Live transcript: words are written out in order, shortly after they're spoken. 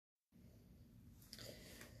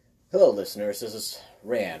Hello, listeners. This is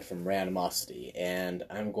Rand from Randomocity, and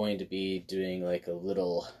I'm going to be doing like a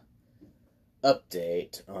little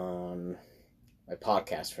update on my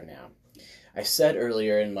podcast for now. I said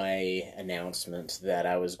earlier in my announcement that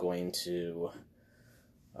I was going to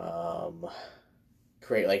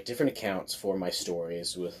create like different accounts for my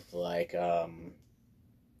stories with like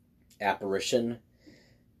Apparition,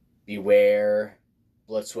 Beware,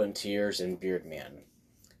 Blood, Sweat, and Tears, and Beardman.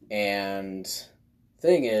 And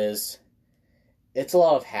thing is, it's a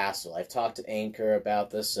lot of hassle. I've talked to Anchor about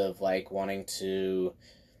this, of like wanting to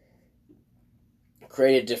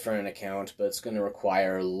create a different account, but it's going to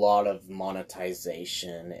require a lot of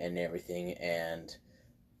monetization and everything, and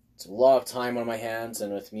it's a lot of time on my hands,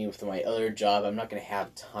 and with my other job, I'm not going to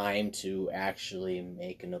have time to actually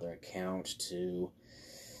make another account to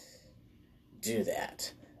do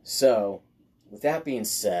that. So, with that being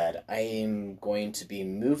said, I am going to be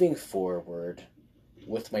moving forward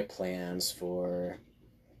with my plans for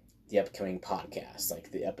the upcoming podcast, like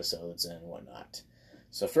the episodes and whatnot.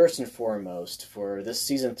 So first and foremost, for this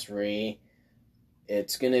season 3,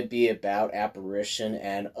 it's going to be about Apparition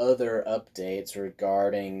and other updates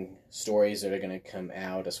regarding stories that are going to come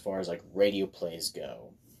out as far as like radio plays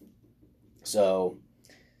go. So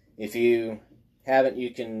if you haven't,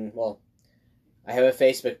 you can, I have a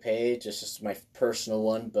Facebook page. It's just my personal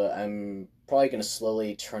one, but I'm probably going to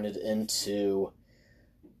slowly turn it into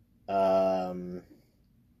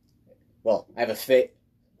I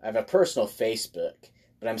have a personal Facebook,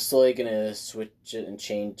 but I'm slowly gonna switch it and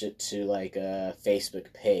change it to like a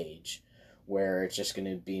Facebook page, where it's just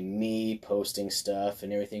gonna be me posting stuff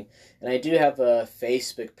and everything. And I do have a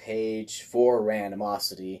Facebook page for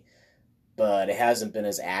Randomocity, but it hasn't been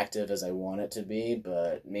as active as I want it to be.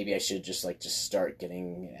 But maybe I should just start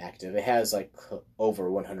getting active. It has like over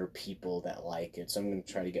 100 people that like it, so I'm gonna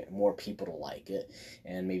try to get more people to like it,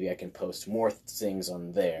 and maybe I can post more things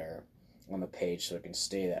on there on the page so it can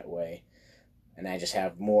stay that way. And I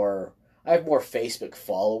have more Facebook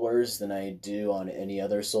followers than I do on any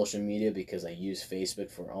other social media, because I use Facebook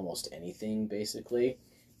for almost anything basically.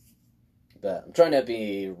 But I'm trying to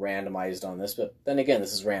be randomized on this, but then again,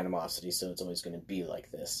 this is Randomocity, so it's always going to be like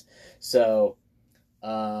this. So,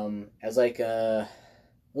 as like a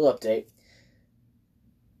little update,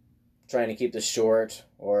 trying to keep this short,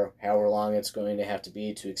 or however long it's going to have to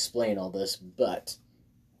be to explain all this, but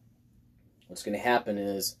what's going to happen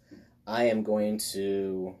is I am going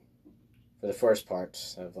to, for the first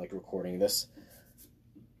part of like recording this,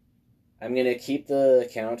 I'm going to keep the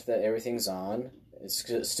account that everything's on. It's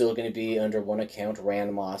still going to be under one account,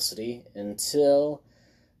 Randomocity, until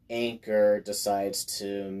Anchor decides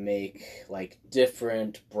to make like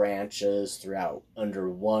different branches throughout under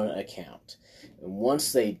one account. And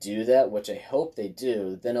once they do that, which I hope they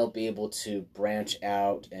do, then I'll be able to branch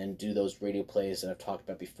out and do those radio plays that I've talked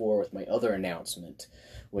about before with my other announcement,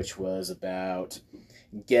 which was about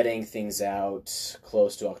getting things out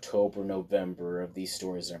close to October, November of these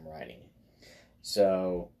stories I'm writing.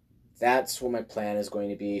 So that's what my plan is going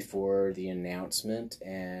to be for the announcement,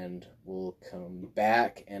 and we'll come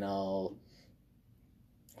back and I'll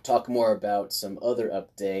talk more about some other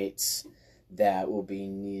updates that will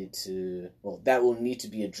need to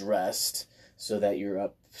be addressed, so that you're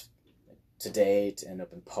up to date and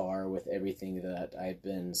up in par with everything that I've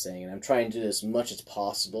been saying. And I'm trying to do as much as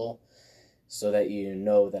possible so that you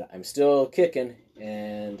know that I'm still kicking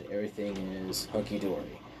and everything is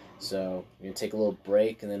hunky-dory. So we're going to take a little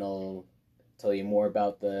break, and then I'll tell you more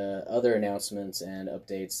about the other announcements and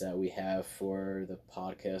updates that we have for the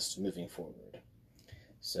podcast moving forward.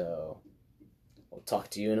 So I'll talk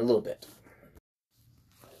to you in a little bit.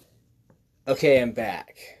 Okay, I'm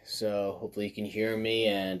back. So hopefully you can hear me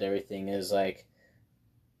and everything is the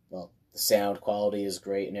sound quality is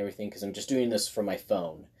great and everything, because I'm just doing this from my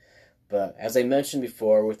phone. But as I mentioned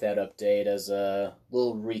before with that update, as a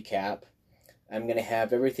little recap, I'm going to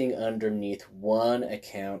have everything underneath one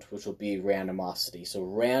account, which will be Randomocity. So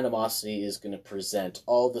Randomocity is going to present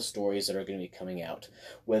all the stories that are going to be coming out,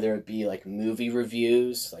 whether it be like movie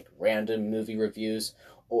reviews, like random movie reviews,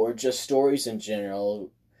 or just stories in general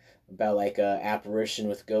about like Apparition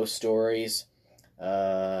with ghost stories,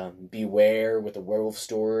 Beware with a werewolf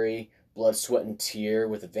story, Blood, Sweat, and Tear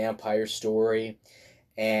with a vampire story,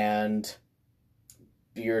 and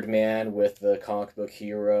Beardman with the comic book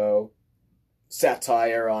hero,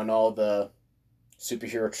 satire on all the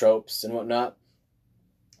superhero tropes and whatnot.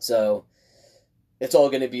 So it's all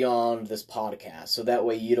going to be on this podcast, so that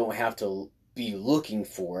way you don't have to be looking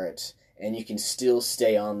for it, and you can still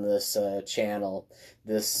stay on this channel,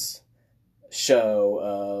 this show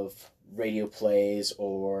of radio plays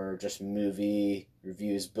or just movie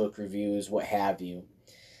reviews, book reviews, what have you.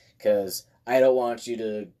 Because I don't want you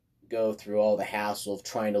to go through all the hassle of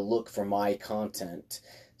trying to look for my content.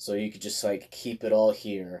 So you could just like keep it all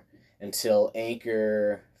here until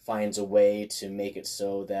Anchor finds a way to make it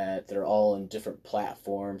so that they're all in different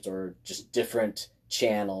platforms or just different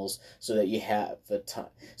channels, so that you have the time,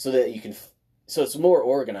 so that you can, so it's more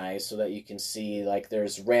organized, so that you can see like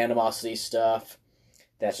there's Randomocity stuff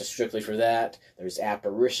that's just strictly for that. There's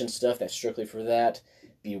Apparition stuff that's strictly for that.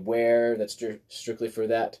 Beware, that's strictly for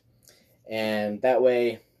that. And that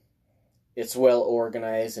way it's well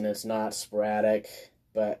organized and it's not sporadic.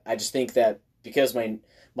 But I just think that because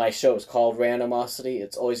my show is called Randomocity,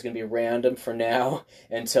 it's always going to be random for now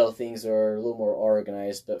until things are a little more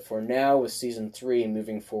organized. But for now, with Season 3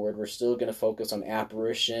 moving forward, we're still going to focus on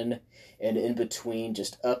Apparition, and in between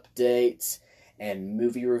just updates and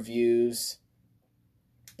movie reviews,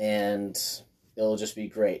 and it'll just be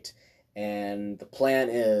great. And the plan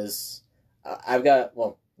is,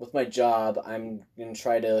 with my job, I'm going to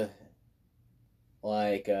try to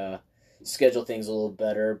schedule things a little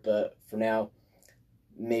better, but for now,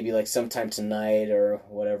 maybe like sometime tonight or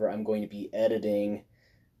whatever, I'm going to be editing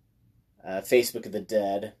Facebook of the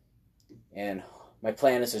Dead, and my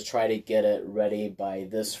plan is to try to get it ready by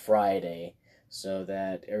this Friday so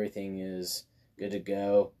that everything is good to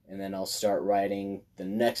go, and then I'll start writing the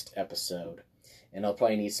next episode. And I'll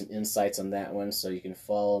probably need some insights on that one, so you can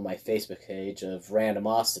follow my Facebook page of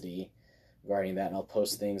Randomocity regarding that, and I'll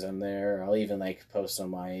post things on there. I'll even post on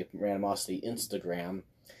my Randomocity Instagram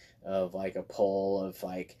of a poll of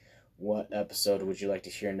what episode would you like to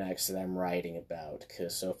hear next that I'm writing about,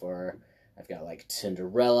 because so far I've got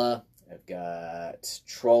Tinderella, I've got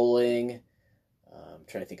trolling, I'm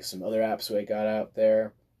trying to think of some other apps that I got out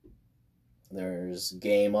there. There's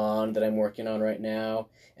Game On that I'm working on right now,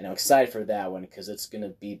 and I'm excited for that one because it's going to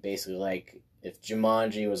be basically if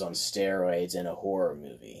Jumanji was on steroids in a horror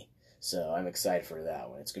movie. So I'm excited for that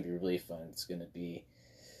one. It's going to be really fun. It's going to be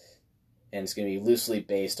loosely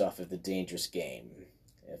based off of The Dangerous Game,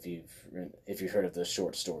 if you've heard of the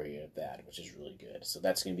short story of that, which is really good. So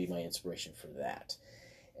that's going to be my inspiration for that.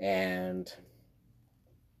 And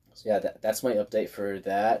so yeah, that's my update for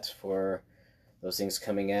that, for those things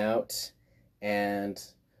coming out. And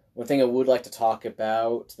one thing I would like to talk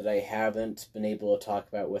about that I haven't been able to talk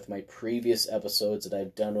about with my previous episodes that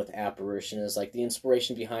I've done with Apparition is the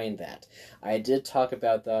inspiration behind that. I did talk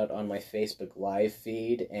about that on my Facebook live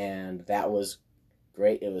feed, and that was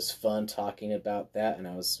great. It was fun talking about that, and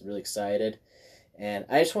I was really excited. And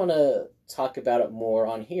I just want to talk about it more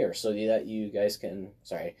on here so that you guys can...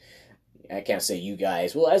 Sorry, I can't say you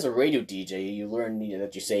guys. Well, as a radio DJ, you learn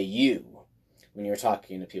that you say you when you're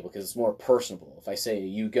talking to people, because it's more personable. If I say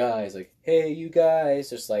you guys, hey, you guys,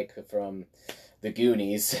 just from the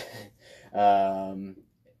Goonies,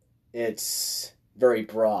 it's very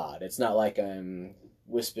broad. It's not like I'm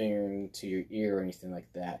whispering to your ear or anything like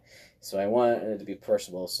that. So I want it to be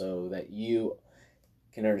personable so that you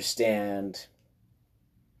can understand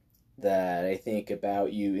that I think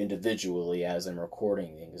about you individually as I'm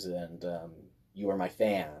recording things, and you are my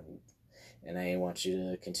fan, and I want you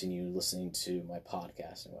to continue listening to my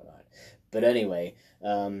podcast and whatnot. But anyway,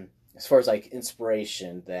 as far as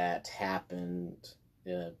inspiration that happened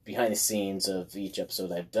behind the scenes of each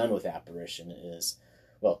episode I've done with Apparition is,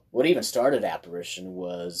 well, what even started Apparition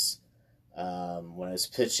was when I was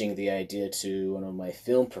pitching the idea to one of my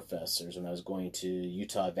film professors when I was going to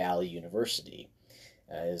Utah Valley University.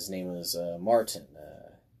 His name was Martin,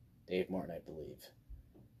 Dave Martin, I believe.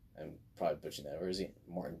 I'm probably butchering that. Or is he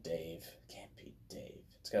Martin Dave? Can't be Dave.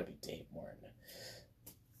 It's got to be Dave Martin.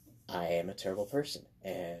 I am a terrible person,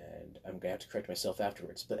 and I'm going to have to correct myself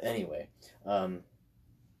afterwards. But anyway,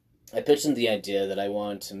 I pitched him the idea that I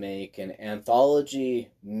wanted to make an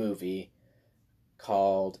anthology movie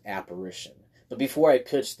called Apparition. But before I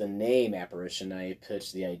pitched the name Apparition, I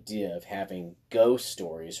pitched the idea of having ghost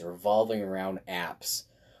stories revolving around apps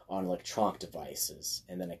on electronic devices,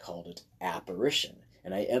 and then I called it Apparition.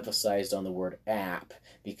 And I emphasized on the word app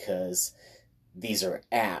because these are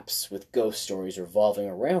apps with ghost stories revolving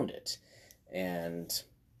around it. And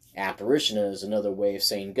apparition is another way of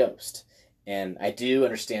saying ghost. And I do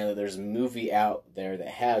understand that there's a movie out there that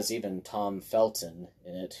has even Tom Felton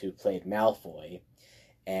in it, who played Malfoy.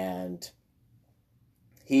 And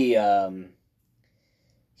he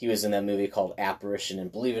was in that movie called Apparition,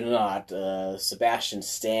 and believe it or not, Sebastian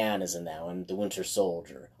Stan is in that one, the Winter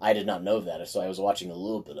Soldier. I did not know that, so I was watching a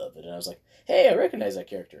little bit of it, and I was like, hey, I recognize that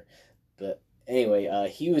character. But anyway,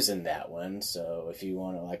 he was in that one. So if you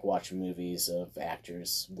want to like watch movies of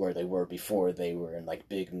actors where they were before they were in like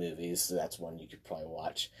big movies, that's one you could probably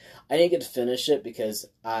watch. I didn't get to finish it because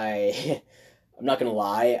I'm not gonna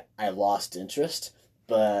lie, I lost interest.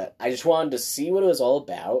 But I just wanted to see what it was all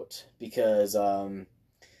about because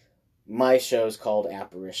my show's called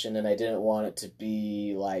Apparition, and I didn't want it to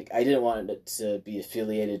be like I didn't want it to be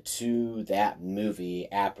affiliated to that movie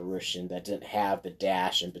Apparition that didn't have the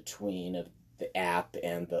dash in between of the app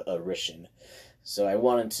and the arition. So I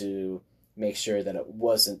wanted to make sure that it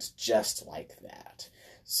wasn't just like that.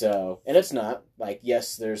 So, and it's not like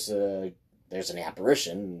yes, there's an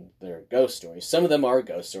apparition, there are ghost stories. Some of them are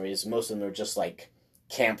ghost stories. Most of them are just like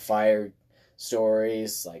campfire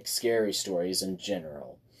stories, like scary stories in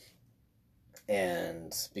general.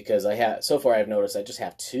 And because so far I've noticed I just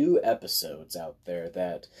have 2 episodes out there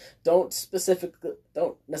that don't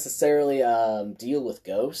necessarily deal with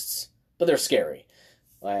ghosts, but they're scary.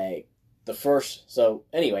 Like the first, so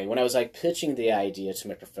anyway, when I was like pitching the idea to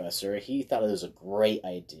my professor, he thought it was a great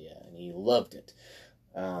idea and he loved it.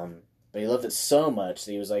 But he loved it so much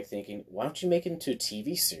that he was like thinking, why don't you make it into a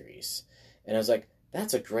TV series? And I was like,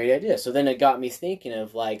 that's a great idea. So then it got me thinking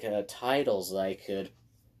of like titles that I could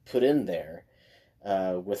put in there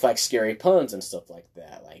with like scary puns and stuff like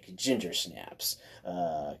that, like Ginger Snaps,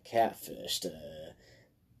 Catfished,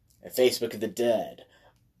 Facebook of the Dead,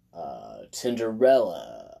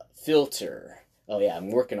 Tinderella, Filter. Oh yeah,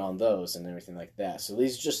 I'm working on those and everything like that. So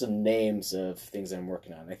these are just the names of things that I'm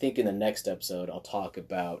working on. I think in the next episode I'll talk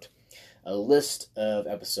about a list of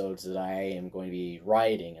episodes that I am going to be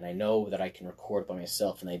writing, and I know that I can record by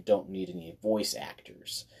myself and I don't need any voice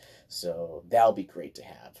actors. So that'll be great to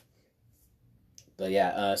have. But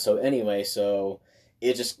yeah, so anyway, so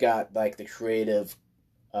it just got like the creative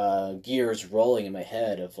gears rolling in my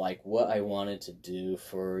head of like what I wanted to do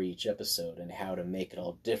for each episode and how to make it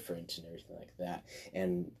all different and everything like that,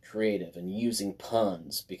 and creative and using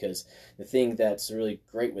puns, because the thing that's really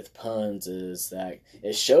great with puns is that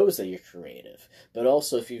it shows that you're creative. But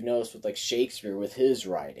also, if you've noticed with like Shakespeare with his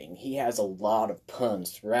writing, he has a lot of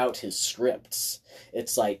puns throughout his scripts.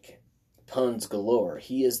 It's like puns galore.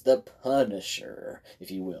 He is the Punisher, if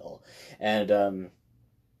you will. And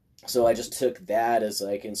so I just took that as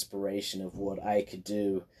like inspiration of what I could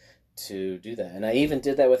do to do that. And I even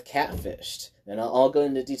did that with Catfished. And I'll go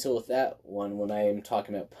into detail with that one when I am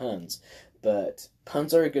talking about puns. But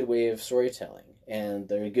puns are a good way of storytelling. And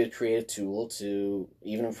they're a good creative tool to,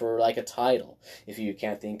 even for like a title. If you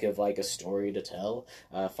can't think of like a story to tell,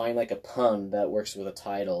 find like a pun that works with a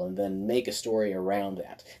title and then make a story around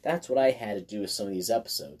that. That's what I had to do with some of these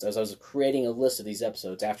episodes. As I was creating a list of these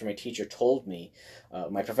episodes after my teacher told me,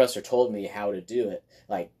 my professor told me how to do it,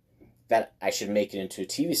 like that I should make it into a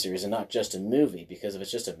TV series and not just a movie, because if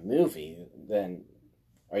it's just a movie, then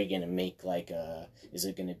are you going to make like is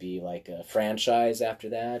it going to be like a franchise after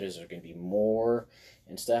that? Is there going to be more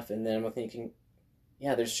and stuff? And then I'm thinking,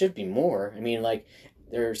 yeah, there should be more. I mean, like,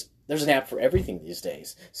 there's an app for everything these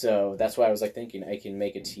days. So that's why I was like thinking I can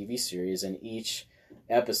make a TV series and each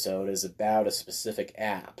episode is about a specific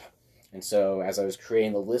app. And so as I was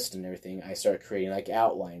creating the list and everything, I started creating like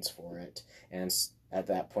outlines for it. And at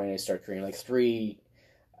that point, I started creating like three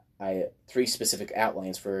specific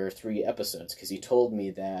outlines for 3 episodes, because he told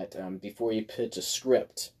me that before you pitch a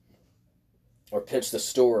script or pitch the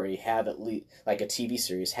story, have at least, like a TV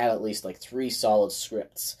series, have at least like 3 solid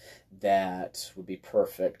scripts that would be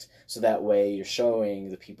perfect. So that way you're showing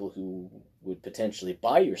the people who would potentially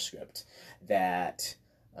buy your script that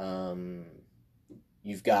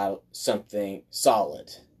you've got something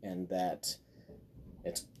solid and that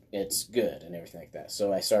it's good and everything like that.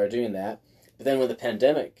 So I started doing that. But then when the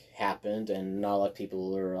pandemic happened and not a lot of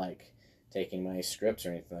people were like taking my scripts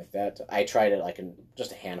or anything like that, I tried it like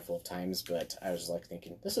just a handful of times, but I was like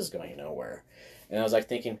thinking, this is going nowhere. And I was like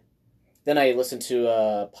thinking, then I listened to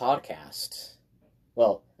a podcast.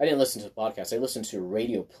 Well, I didn't listen to a podcast. I listened to a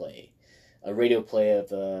radio play of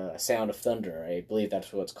the Sound of Thunder. I believe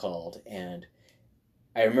that's what it's called. And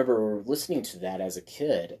I remember listening to that as a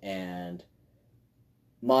kid, and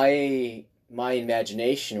my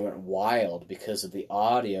imagination went wild because of the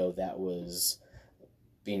audio that was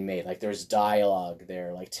being made. Like, there's dialogue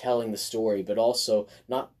there, like telling the story, but also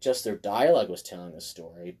not just their dialogue was telling the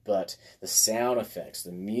story, but the sound effects,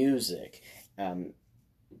 the music.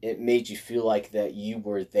 It made you feel like that you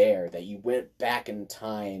were there, that you went back in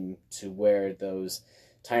time to where those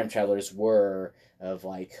time travelers were, of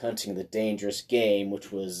like hunting the dangerous game,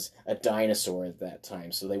 which was a dinosaur at that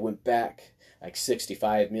time. So they went back like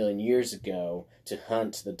 65 million years ago to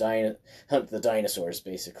hunt the dinosaurs,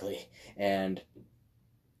 basically. And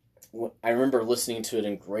I remember listening to it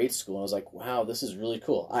in grade school, and I was like, wow, this is really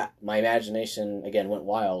cool. My imagination, again, went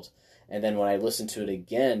wild. And then when I listened to it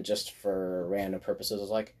again, just for random purposes, I was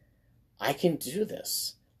like, I can do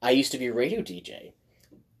this. I used to be a radio DJ,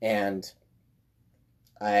 and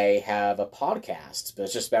I have a podcast, but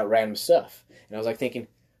it's just about random stuff. And I was like thinking,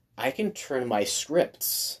 I can turn my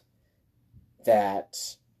scripts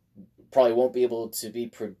that probably won't be able to be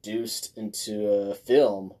produced into a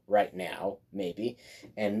film right now, maybe,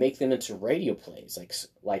 and make them into radio plays,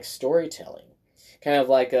 like storytelling, kind of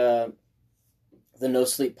like the No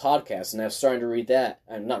Sleep podcast. And I was starting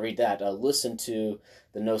to listen to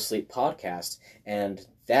the No Sleep podcast, and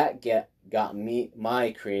that got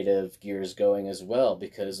my creative gears going as well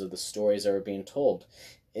because of the stories that were being told.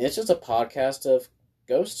 It's just a podcast of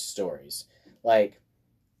ghost stories, and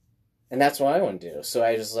that's what I want to do. So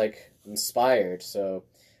I just inspired. So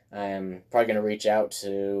I'm probably going to reach out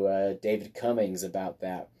to David Cummings about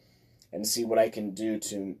that and see what I can do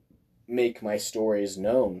to make my stories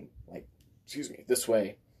known, this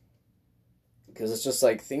way. Because it's just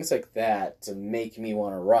things like that to make me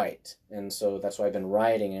want to write. And so that's why I've been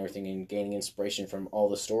writing and everything and gaining inspiration from all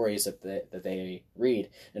the stories that they read.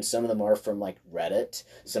 And some of them are from Reddit.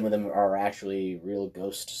 Some of them are actually real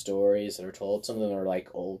ghost stories that are told. Some of them are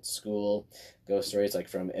old school ghost stories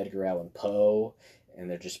from Edgar Allan Poe. And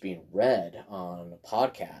they're just being read on a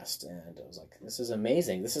podcast. And I was like, this is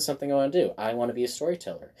amazing. This is something I want to do. I want to be a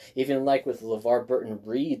storyteller. Even with LeVar Burton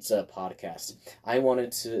Reed's podcast.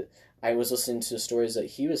 I was listening to stories that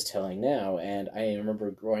he was telling now, and I remember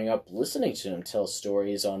growing up listening to him tell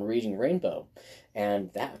stories on Reading Rainbow. And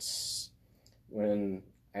that's when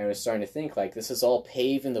I was starting to think, this is all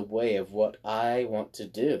paving the way of what I want to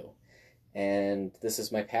do. And this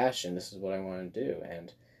is my passion. This is what I want to do.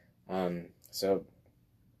 And so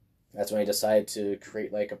that's when I decided to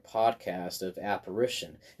create a podcast of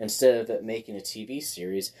apparition. Instead of it making a TV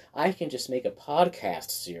series, I can just make a podcast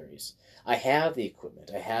series. I have the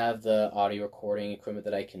equipment. I have the audio recording equipment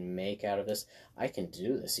that I can make out of this. I can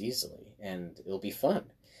do this easily, and it'll be fun.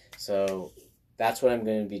 So that's what I'm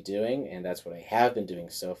going to be doing, and that's what I have been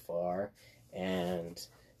doing so far. And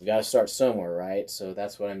we got to start somewhere, right? So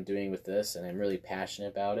that's what I'm doing with this, and I'm really passionate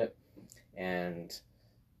about it. And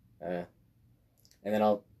then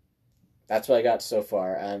that's what I got so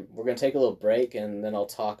far. We're going to take a little break, and then I'll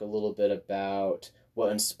talk a little bit about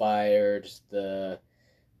what inspired the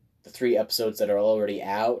 3 episodes that are already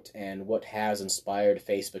out and what has inspired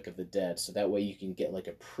Facebook of the Dead. So that way you can get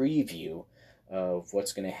a preview of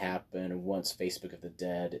what's going to happen once Facebook of the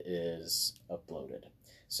Dead is uploaded.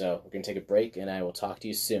 So we're going to take a break, and I will talk to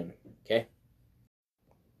you soon. Okay?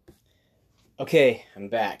 Okay, I'm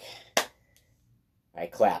back. I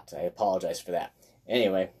clapped. I apologize for that.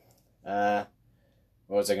 Anyway, what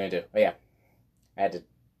was I going to do? Oh yeah, I had to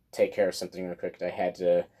take care of something real quick. I had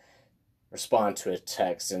to respond to a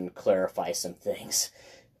text and clarify some things.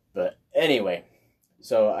 But anyway,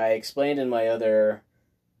 so I explained in my other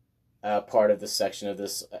part of this section of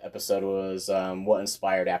this episode was what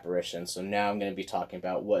inspired apparition. So now I'm going to be talking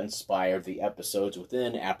about what inspired the episodes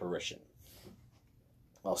within apparition.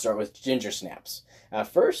 I'll start with ginger snaps.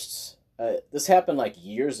 First, this happened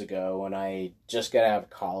years ago when I just got out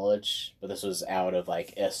of college, but this was out of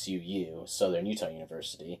SUU, Southern Utah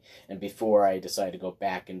University, and before I decided to go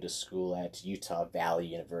back into school at Utah Valley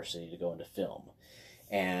University to go into film.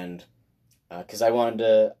 And because I wanted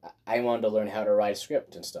to learn how to write a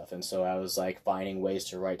script and stuff, and so I was finding ways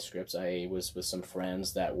to write scripts. I was with some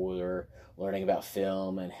friends that were learning about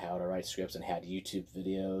film and how to write scripts and had YouTube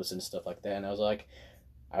videos and stuff like that, and I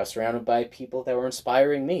was surrounded by people that were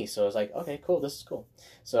inspiring me, so I was like, okay, cool, this is cool.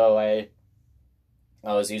 So I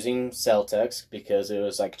was using Celtex because it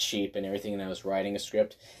was cheap and everything, and I was writing a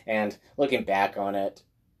script. And looking back on it,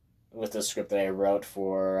 with the script that I wrote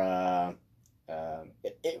for,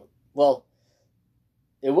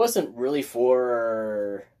 it wasn't really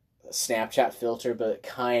for a Snapchat filter, but it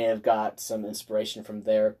kind of got some inspiration from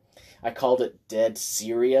there. I called it Dead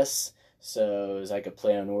Serious. So it was a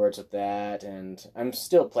play on words with that, and I'm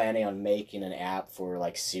still planning on making an app for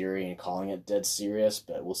Siri and calling it Dead Serious,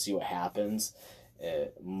 but we'll see what happens.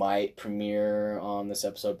 It might premiere on this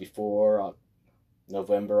episode before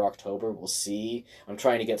November, October. We'll see. I'm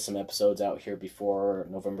trying to get some episodes out here before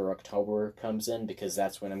November, October comes in, because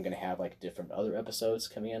that's when I'm going to have different other episodes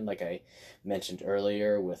coming in, like I mentioned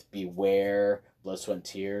earlier with Beware, Blood, Sweat, and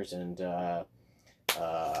Tears, and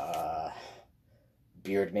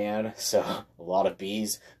Beard Man, so a lot of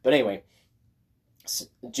bees. But anyway,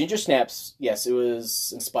 Ginger Snaps, yes, it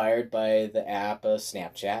was inspired by the app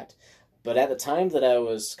Snapchat, but at the time that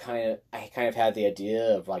I kind of had the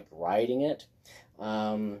idea of writing it,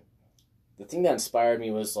 the thing that inspired me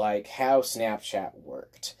was like how Snapchat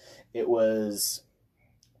worked. It was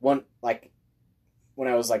like when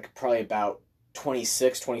I was like probably about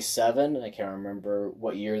 26, 27. I can't remember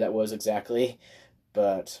what year that was exactly,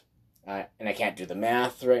 but I can't do the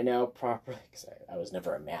math right now properly because I was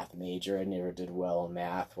never a math major. I never did well in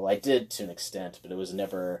math. Well, I did to an extent, but it was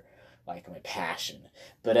never like my passion.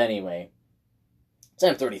 But anyway, so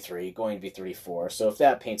I'm 33, going to be 34. So if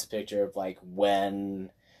that paints a picture of like when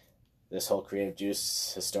this whole creative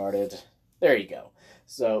juice has started, there you go.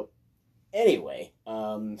 So anyway,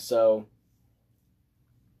 and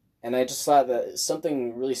I just thought that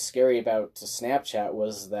something really scary about Snapchat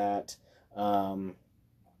was that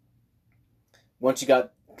once you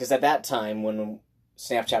got, because at that time when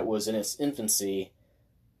Snapchat was in its infancy,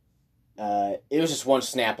 it was just one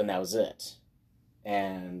snap and that was it,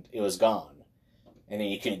 and it was gone, and then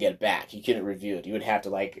you couldn't get it back. You couldn't review it. You would have to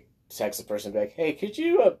like text the person and be like, "Hey, could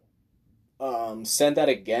you send that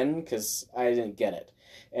again? Because I didn't get it."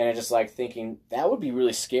 And I just like thinking that would be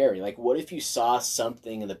really scary. Like, what if you saw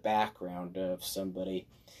something in the background of somebody,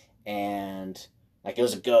 and like it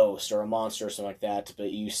was a ghost or a monster or something like that,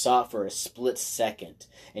 but you saw it for a split second,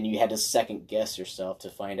 and you had to second guess yourself to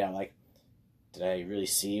find out, like, did I really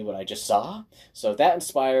see what I just saw? So that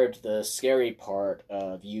inspired the scary part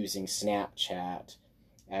of using Snapchat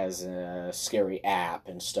as a scary app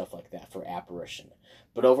and stuff like that for apparition.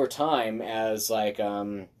 But over time, as like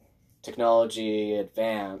technology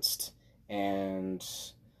advanced and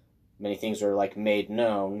many things were like made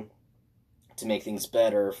known to make things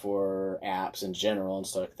better for apps in general and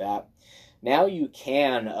stuff like that, now you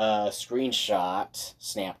can screenshot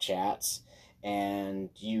Snapchats and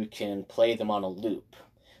you can play them on a loop.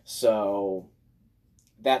 So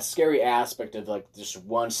that scary aspect of like just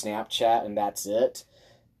one Snapchat and that's it,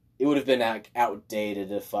 it would have been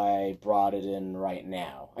outdated if I brought it in right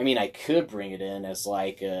now. I mean, I could bring it in as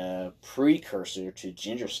like a precursor to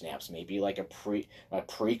Ginger Snaps, maybe like a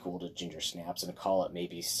prequel to Ginger Snaps, and call it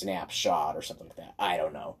maybe Snapshot or something like that. I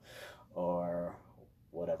don't know, or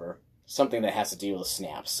whatever. Something that has to deal with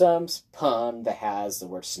snaps. Some pun that has the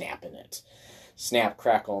word snap in it. Snap,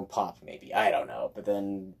 crackle, and pop, maybe. I don't know. But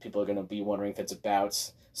then people are going to be wondering if it's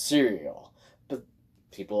about cereal. But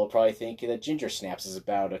people will probably think that Ginger Snaps is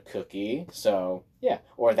about a cookie. So, yeah.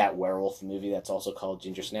 Or that werewolf movie that's also called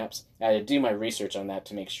Ginger Snaps. I had to do my research on that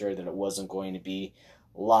to make sure that it wasn't going to be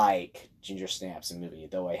like Ginger Snaps, the movie.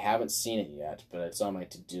 Though I haven't seen it yet, but it's on my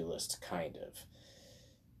to-do list, kind of.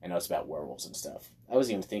 I know it's about werewolves and stuff. I was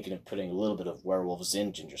even thinking of putting a little bit of werewolves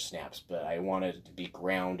in Ginger Snaps, but I wanted it to be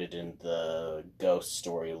grounded in the ghost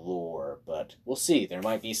story lore. But we'll see. There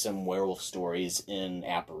might be some werewolf stories in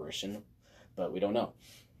Apparition, but we don't know.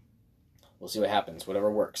 We'll see what happens. Whatever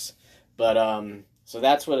works. But so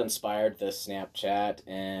that's what inspired the Snapchat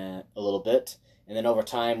a little bit. And then over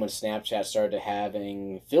time, when Snapchat started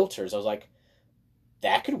having filters, I was like,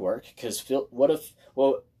 that could work. Because what if?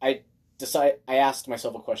 Well, I asked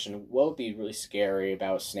myself a question: what would be really scary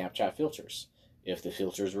about Snapchat filters if the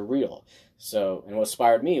filters were real? So, and what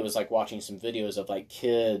inspired me was like watching some videos of like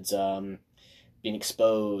kids being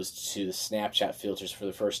exposed to the Snapchat filters for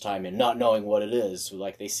the first time and not knowing what it is. So,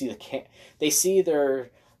 like they see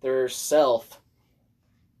their self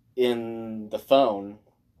in the phone,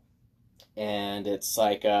 and it's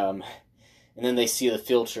like and then they see the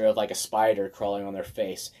filter of like a spider crawling on their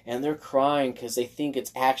face, and they're crying because they think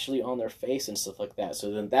it's actually on their face and stuff like that.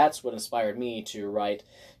 So then that's what inspired me to write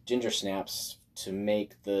Ginger Snaps, to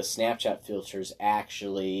make the Snapchat filters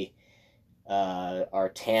actually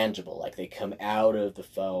are tangible. Like they come out of the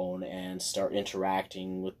phone and start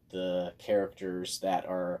interacting with the characters that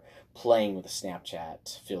are playing with the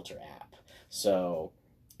Snapchat filter app. So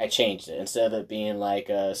I changed it. Instead of it being like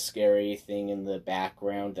a scary thing in the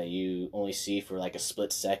background that you only see for like a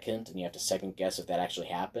split second and you have to second guess if that actually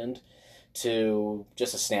happened, to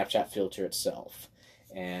just a Snapchat filter itself.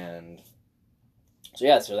 And so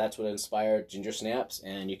yeah, so that's what inspired Ginger Snaps,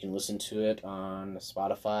 and you can listen to it on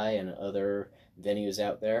Spotify and other venues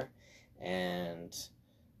out there. And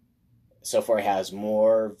so far it has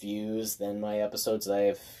more views than my episodes that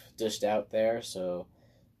I've dished out there, so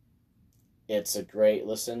it's a great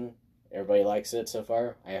listen. Everybody likes it so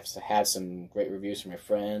far. I have had some great reviews from my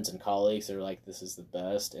friends and colleagues that are like, this is the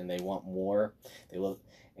best, and they want more. They love,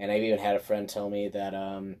 and I've even had a friend tell me that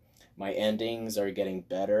my endings are getting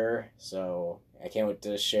better, so I can't wait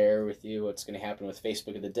to share with you what's going to happen with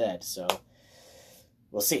Facebook of the Dead, so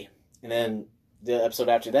we'll see. And then the episode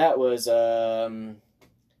after that was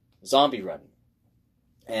Zombie Run.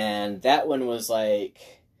 And that one was like,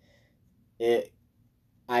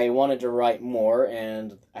 I wanted to write more,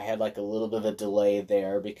 and I had like a little bit of a delay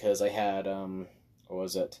there because I had what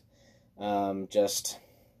was it? Just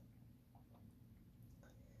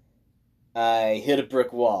I hit a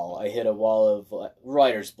brick wall. I hit a wall of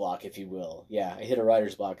writer's block, if you will. Yeah, I hit a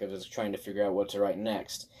writer's block. I was trying to figure out what to write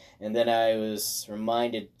next, and then I was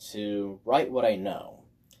reminded to write what I know.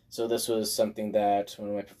 So this was something that one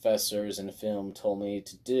of my professors in film told me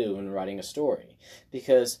to do in writing a story.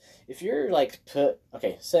 Because if you're like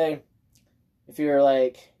say if you're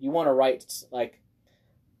like you want to write like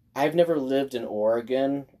I've never lived in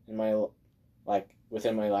Oregon in my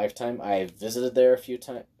within my lifetime. I visited there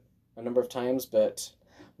a number of times, but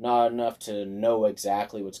not enough to know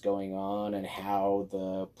exactly what's going on and how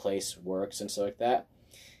the place works and stuff like that.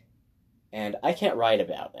 And I can't write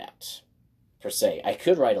about that per se. I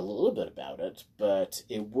could write a little bit about it, but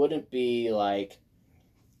it wouldn't be like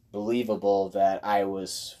believable that I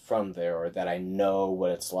was from there or that I know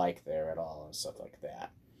what it's like there at all and stuff like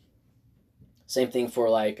that. Same thing for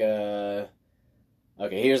like okay,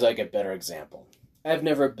 here's like a better example. I've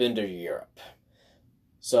never been to Europe.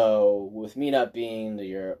 So with me not being to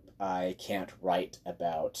Europe, I can't write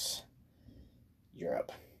about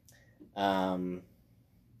Europe.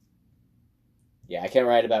 Yeah, I can't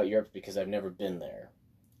write about Europe because I've never been there.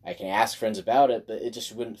 I can ask friends about it, but it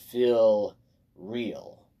just wouldn't feel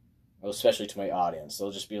real, especially to my audience.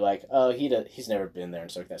 They'll just be like, "Oh, he's never been there,"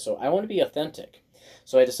 and stuff like that. So I want to be authentic.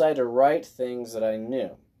 So I decided to write things that I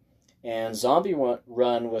knew. And Zombie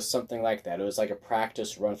Run was something like that. It was like a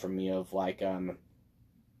practice run for me of like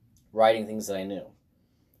writing things that I knew.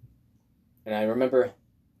 And I remember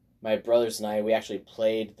my brothers and I, we actually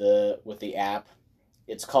played with the app.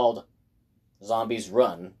 It's called Zombies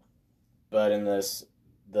Run, but in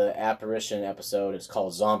the apparition episode, it's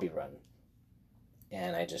called Zombie Run.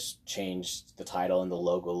 And I just changed the title and the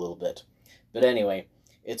logo a little bit. But anyway,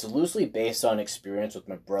 it's loosely based on experience with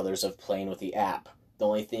my brothers of playing with the app. The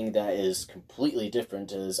only thing that is completely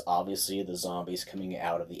different is obviously the zombies coming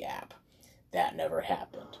out of the app. That never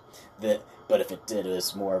happened. But if it did, it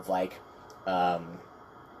was more of like,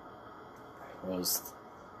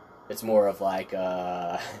 it's more of like,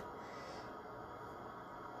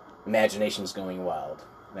 imagination's going wild.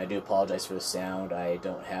 And I do apologize for the sound. I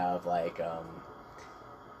don't have like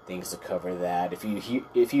things to cover that. If you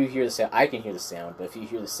hear the sound, I can hear the sound, but if you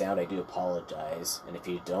hear the sound, I do apologize. And if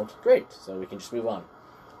you don't, great. So we can just move on.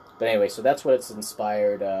 But anyway, so that's what it's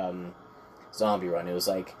inspired Zombie Run. It was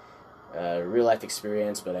like a real life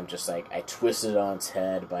experience, but I'm just like I twisted it on its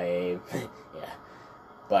head by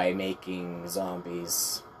by making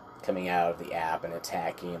zombies coming out of the app and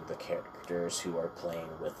attacking the characters who are playing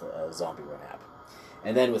with a Zombie Run app.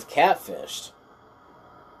 And then with Catfished,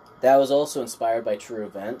 that was also inspired by true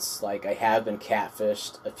events. Like, I have been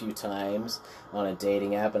catfished a few times on a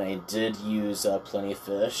dating app, and I did use Plenty of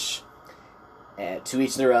Fish. And to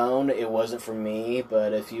each their own, it wasn't for me,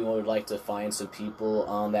 but if you would like to find some people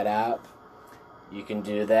on that app, you can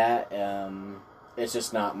do that. It's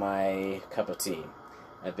just not my cup of tea.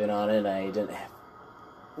 I've been on it, I didn't have...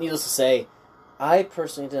 Needless to say, I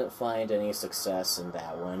personally didn't find any success in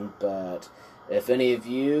that one, but if any of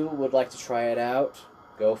you would like to try it out,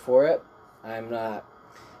 go for it. I'm not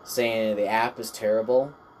saying the app is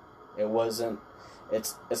terrible. It wasn't.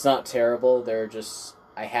 It's not terrible.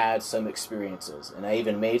 I had some experiences, and I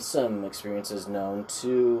even made some experiences known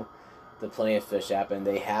to the Plenty of Fish app, and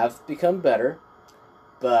they have become better,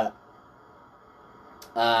 but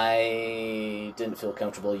I didn't feel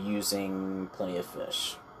comfortable using Plenty of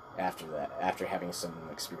Fish after that, after having some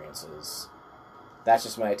experiences. That's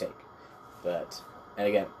just my take. But, and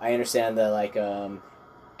again, I understand that, like,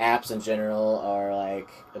 apps in general are like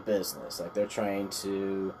a business. Like, they're trying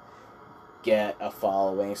to get a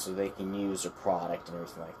following so they can use a product and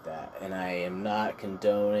everything like that. And I am not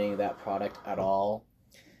condoning that product at all.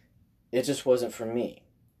 It just wasn't for me.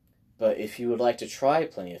 But if you would like to try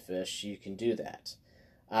Plenty of Fish, you can do that.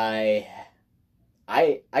 I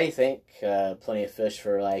thank Plenty of Fish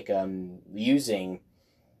for like using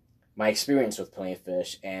my experience with Plenty of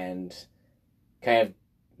Fish and kind of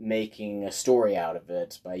making a story out of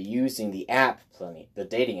it by using the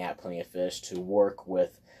dating app Plenty of Fish to work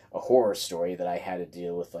with a horror story that I had to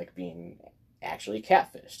deal with, like being actually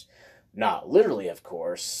catfished. Not literally, of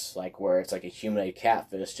course, like where it's like a humanoid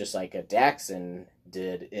catfish, just like a Daxon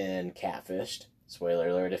did in Catfished. Spoiler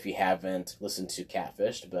alert if you haven't listened to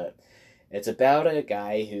Catfished, but it's about a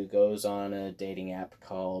guy who goes on a dating app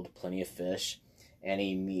called Plenty of Fish, and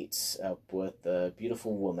he meets up with a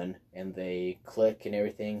beautiful woman, and they click and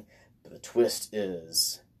everything, but the twist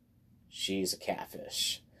is she's a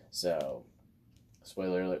catfish. So,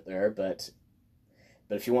 spoiler alert there, but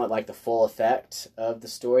But if you want like the full effect of the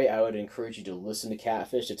story, I would encourage you to listen to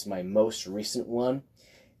Catfish. It's my most recent one,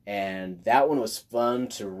 and that one was fun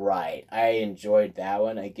to write. I enjoyed that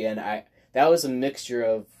one. Again, that was a mixture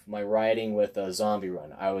of my writing with a zombie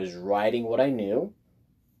run. I was writing what I knew,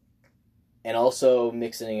 and also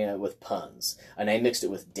mixing it with puns. And I mixed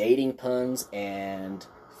it with dating puns and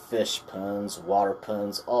fish puns, water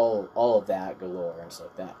puns, all of that galore and stuff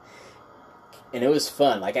like that. And it was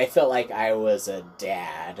fun. Like, I felt like I was a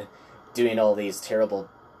dad doing all these terrible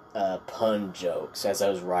pun jokes as I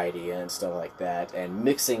was writing it and stuff like that, and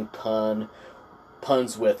mixing puns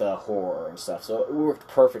with horror and stuff. So it worked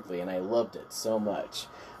perfectly, and I loved it so much.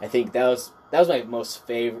 I think that was my most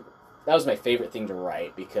favorite. That was my favorite thing to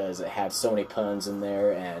write because it had so many puns in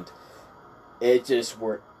there, and it just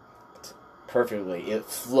worked perfectly. It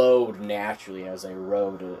flowed naturally as I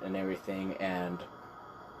wrote it and everything, and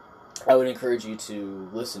I would encourage you to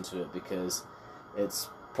listen to it because it's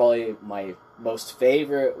probably my most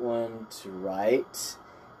favorite one to write,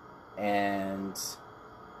 and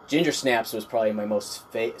Ginger Snaps was probably my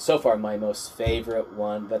so far my most favorite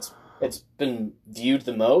one. It's been viewed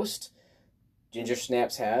the most. Ginger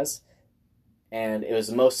Snaps has, and it was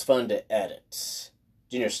the most fun to edit.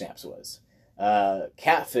 Ginger Snaps was.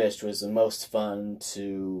 Catfish was the most fun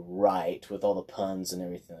to write with all the puns and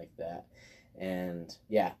everything like that. And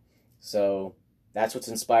yeah, so that's what's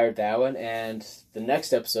inspired that one. And the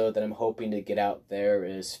next episode that I'm hoping to get out there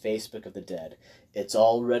is Facebook of the Dead. It's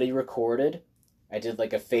already recorded. I did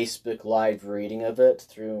like a Facebook live reading of it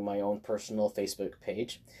through my own personal Facebook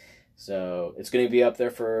page. So it's going to be up there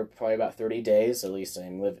for probably about 30 days. At least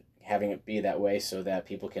I'm having it be that way so that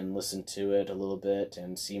people can listen to it a little bit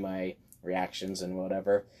and see my reactions and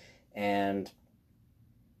whatever. And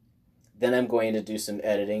then I'm going to do some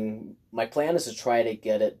editing. My plan is to try to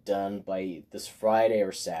get it done by this Friday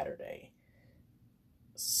or Saturday.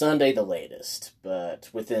 Sunday the latest,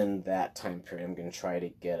 but within that time period I'm going to try to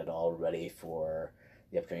get it all ready for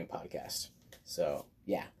the upcoming podcast. So,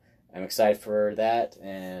 yeah. I'm excited for that,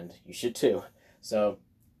 and you should too. So,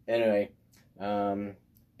 anyway, and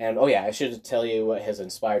oh yeah, I should tell you what has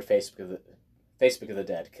inspired Facebook of the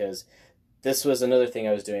Dead, because this was another thing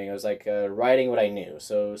I was doing. I was like writing what I knew.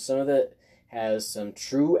 So some of it has some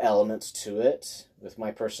true elements to it with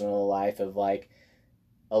my personal life of like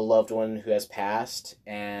a loved one who has passed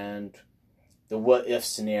and the what if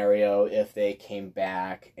scenario if they came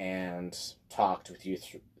back and talked with you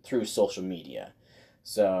through social media.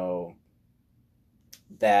 So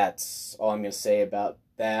that's all I'm going to say about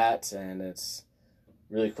that, and it's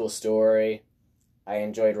a really cool story. I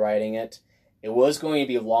enjoyed writing it. It was going to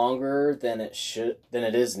be longer than it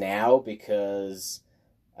is now because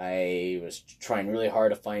I was trying really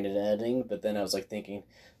hard to find an ending, but then I was like thinking,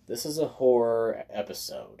 this is a horror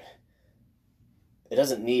episode. It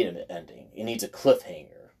doesn't need an ending. It needs a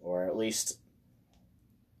cliffhanger, or at least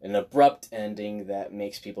an abrupt ending that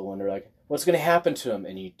makes people wonder, like, what's going to happen to him?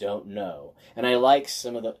 And you don't know. And I like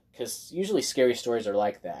some of because usually scary stories are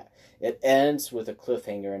like that. It ends with a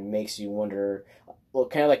cliffhanger and makes you wonder, well,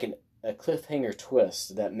 kind of like a cliffhanger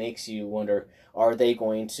twist that makes you wonder, are they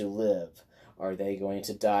going to live? Are they going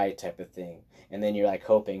to die type of thing? And then you're like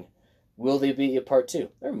hoping, will there be a part 2?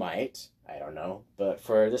 There might. I don't know. But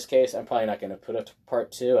for this case, I'm probably not going to put up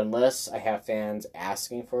part 2 unless I have fans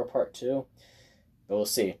asking for a part 2. But we'll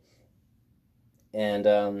see. And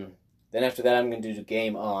then after that, I'm going to do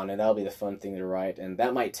Game On, and that'll be the fun thing to write. And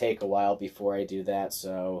that might take a while before I do that.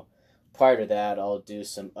 So prior to that, I'll do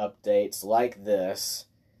some updates like this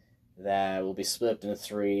that will be split into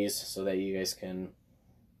 3s so that you guys can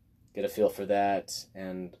get a feel for that,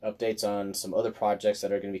 and updates on some other projects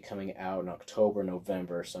that are going to be coming out in October,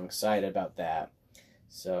 November, so I'm excited about that.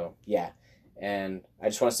 So, yeah, and I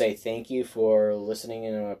just want to say thank you for listening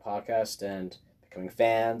in on my podcast and becoming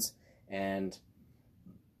fans, and,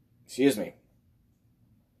 excuse me,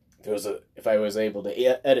 if I was able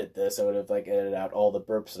to edit this, I would have edited out all the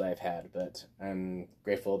burps that I've had, but I'm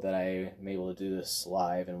grateful that I'm able to do this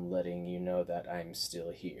live and letting you know that I'm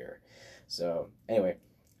still here. So, anyway,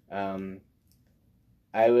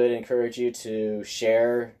 I would encourage you to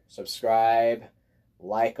share, subscribe,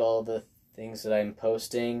 like all the things that I'm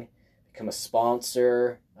posting, become a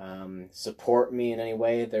sponsor, support me in any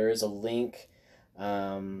way. There is a link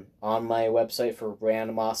on my website for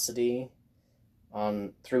Randomocity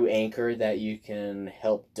through Anchor that you can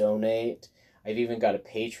help donate. I've even got a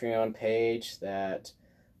Patreon page that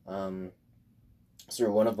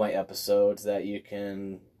through one of my episodes that you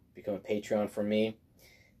can become a Patreon for me.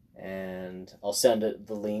 And I'll send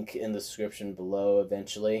the link in the description below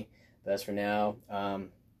eventually. But as for now,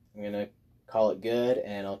 I'm going to call it good,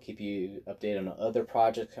 and I'll keep you updated on other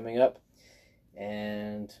projects coming up.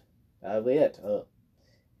 And that'll be it.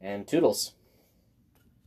 And toodles.